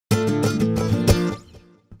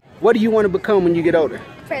What do you want to become when you get older?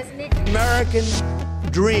 President. American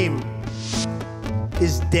dream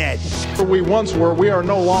is dead. We once were, we are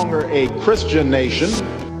no longer a Christian nation.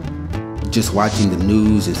 Just watching the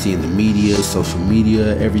news and seeing the media, social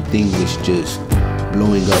media, everything was just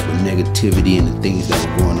blowing up with negativity and the things that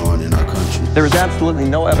were going on in our country. There is absolutely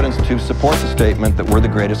no evidence to support the statement that we're the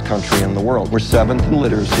greatest country in the world. We're 7th in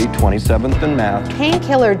literacy, 27th in math.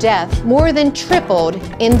 Painkiller death more than tripled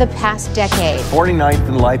in the past decade. 49th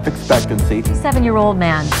in life expectancy. 7-year-old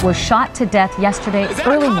man was shot to death yesterday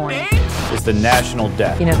early morning. It's the national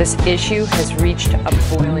debt. You know, this issue has reached a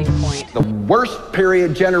boiling point. The worst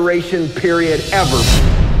generation period ever.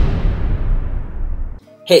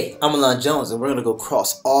 Hey, I'm Malan Jones, and we're gonna go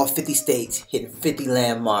across all 50 states, hitting 50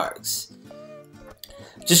 landmarks.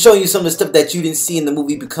 Just showing you some of the stuff that you didn't see in the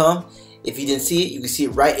movie Become. If you didn't see it, you can see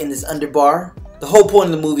it right in this underbar. The whole point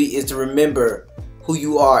of the movie is to remember who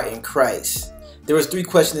you are in Christ. There was 3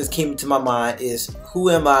 questions that came into my mind: is who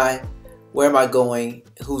am I, where am I going,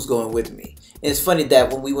 who's going with me? And it's funny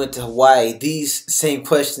that when we went to Hawaii, these same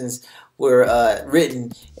questions were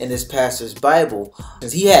written in this pastor's Bible.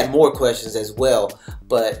 He had more questions as well,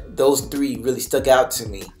 but those 3 really stuck out to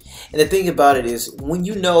me. And the thing about it is, when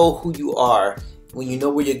you know who you are, when you know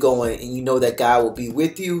where you're going, and you know that God will be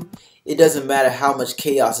with you, it doesn't matter how much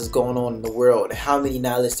chaos is going on in the world, how many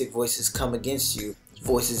nihilistic voices come against you.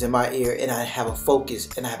 Voices in my ear, and I have a focus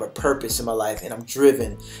and I have a purpose in my life, and I'm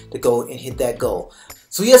driven to go and hit that goal.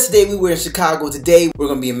 So yesterday we were in Chicago. Today we're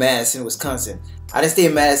going to be in Madison, Wisconsin. I didn't stay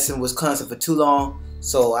in Madison, Wisconsin for too long,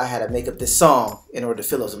 so I had to make up this song in order to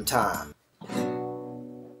fill up some time.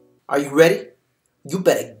 Are you ready? You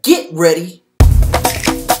better get ready.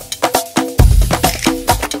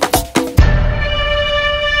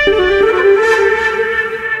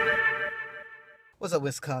 What's up,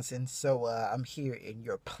 Wisconsin? So I'm here in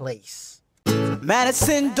your place.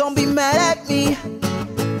 Madison, don't be mad at me.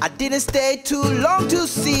 I didn't stay too long to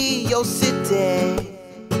see your city.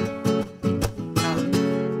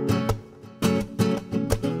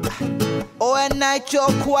 Oh, at night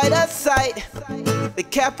you're quite a sight. The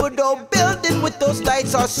Capitol building with those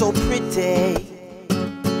lights are so pretty.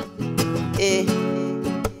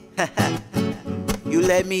 You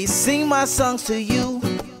let me sing my songs to you.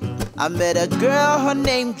 I met a girl, her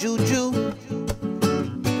name Juju,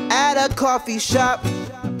 at a coffee shop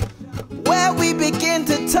where we begin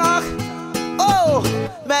to talk. Oh,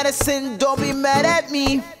 Madison, don't be mad at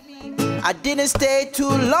me. I didn't stay too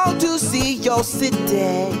long to see your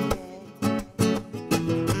city.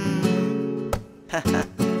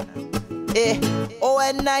 Oh,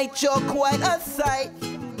 at night you're quite a sight.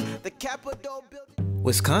 The Capitol building.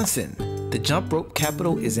 Wisconsin. The jump rope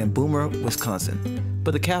capital is in Boomer, Wisconsin,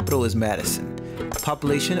 but the capital is Madison.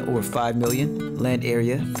 Population over 5 million, land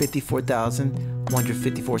area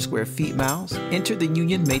 54,154 square feet miles. Entered the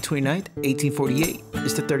Union May 29th, 1848.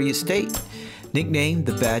 It's the 30th state. Nicknamed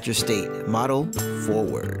the Badger State. Motto,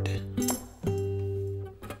 forward.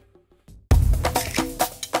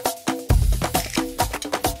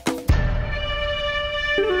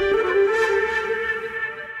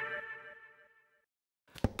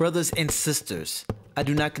 Brothers and sisters, I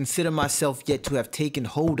do not consider myself yet to have taken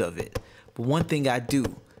hold of it, but one thing I do,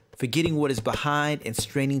 forgetting what is behind and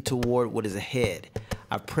straining toward what is ahead,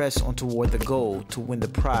 I press on toward the goal to win the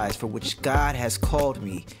prize for which God has called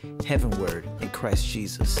me heavenward in Christ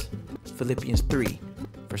Jesus. Philippians 3,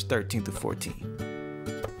 verse 13 through 14.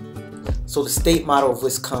 So the state motto of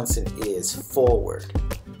Wisconsin is forward.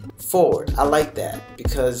 Forward. I like that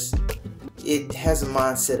because it has a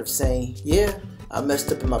mindset of saying, yeah, I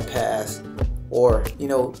messed up in my past, or, you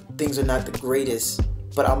know, things are not the greatest,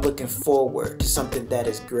 but I'm looking forward to something that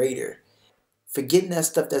is greater. Forgetting that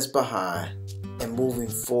stuff that's behind and moving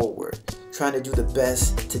forward. Trying to do the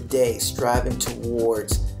best today, striving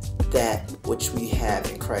towards that which we have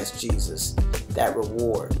in Christ Jesus. That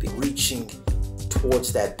reward, reaching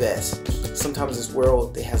towards that best. Sometimes this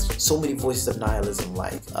world, it has so many voices of nihilism,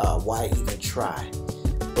 like, why even try?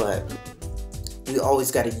 But we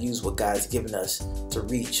always got to use what God has given us to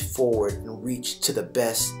reach forward and reach to the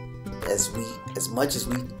best as much as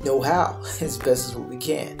we know how, as best as what we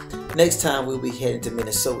can. Next time we'll be heading to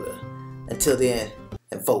Minnesota. Until then,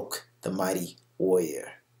 invoke the mighty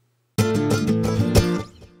warrior.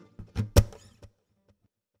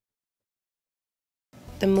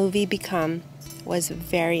 The movie Become was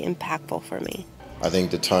very impactful for me. I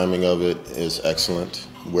think the timing of it is excellent.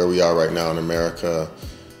 Where we are right now in America,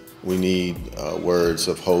 we need words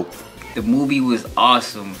of hope The movie was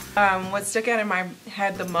awesome. What stuck out in my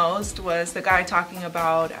head the most was the guy talking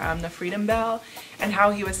about the freedom bell and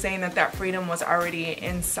how he was saying that that freedom was already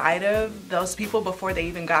inside of those people before they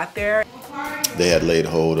even got there. They had laid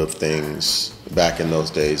hold of things back in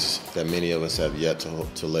those days that many of us have yet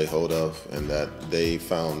to lay hold of, and that they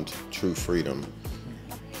found true freedom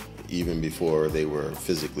even before they were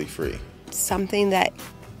physically free. Something that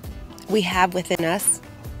we have within us,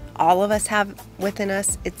 all of us have within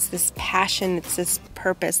us. It's this passion, it's this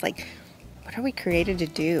purpose. Like, what are we created to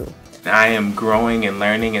do? I am growing and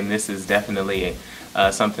learning, and this is definitely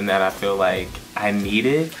something that I feel like I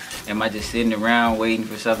needed. Am I just sitting around waiting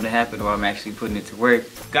for something to happen, or I'm actually putting it to work?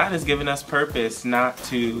 God has given us purpose not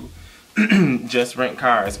to just rent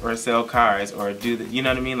cars or sell cars or do the, you know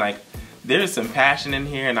what I mean? Like, there's some passion in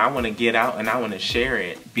here, and I want to get out and I want to share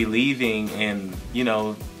it, believing in, you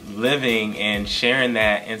know, living and sharing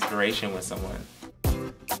that inspiration with someone.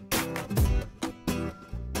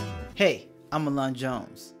 Hey, I'm Malan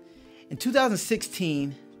Jones. In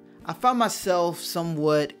 2016, I found myself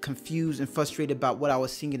somewhat confused and frustrated about what I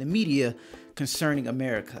was seeing in the media concerning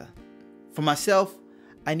America. For myself,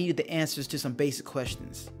 I needed the answers to some basic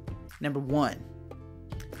questions. Number one,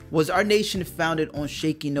 was our nation founded on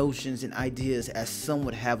shaky notions and ideas as some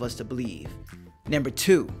would have us to believe? Number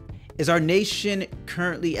two, is our nation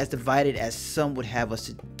currently as divided as some would have us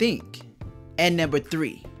to think? And number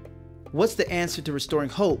three, what's the answer to restoring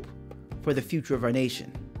hope for the future of our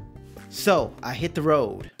nation? So I hit the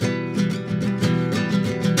road.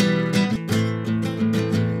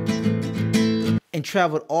 And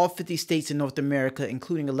traveled all 50 states in North America,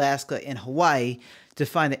 including Alaska and Hawaii, to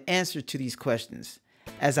find the answer to these questions.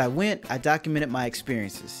 As I went, I documented my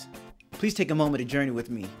experiences. Please take a moment to journey with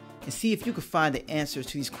me and see if you can find the answers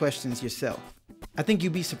to these questions yourself. I think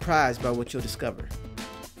you'll be surprised by what you'll discover.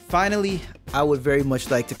 Finally, I would very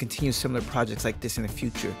much like to continue similar projects like this in the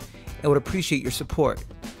future and would appreciate your support.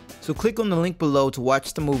 So click on the link below to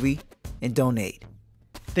watch the movie and donate.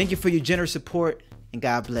 Thank you for your generous support, and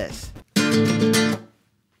God bless.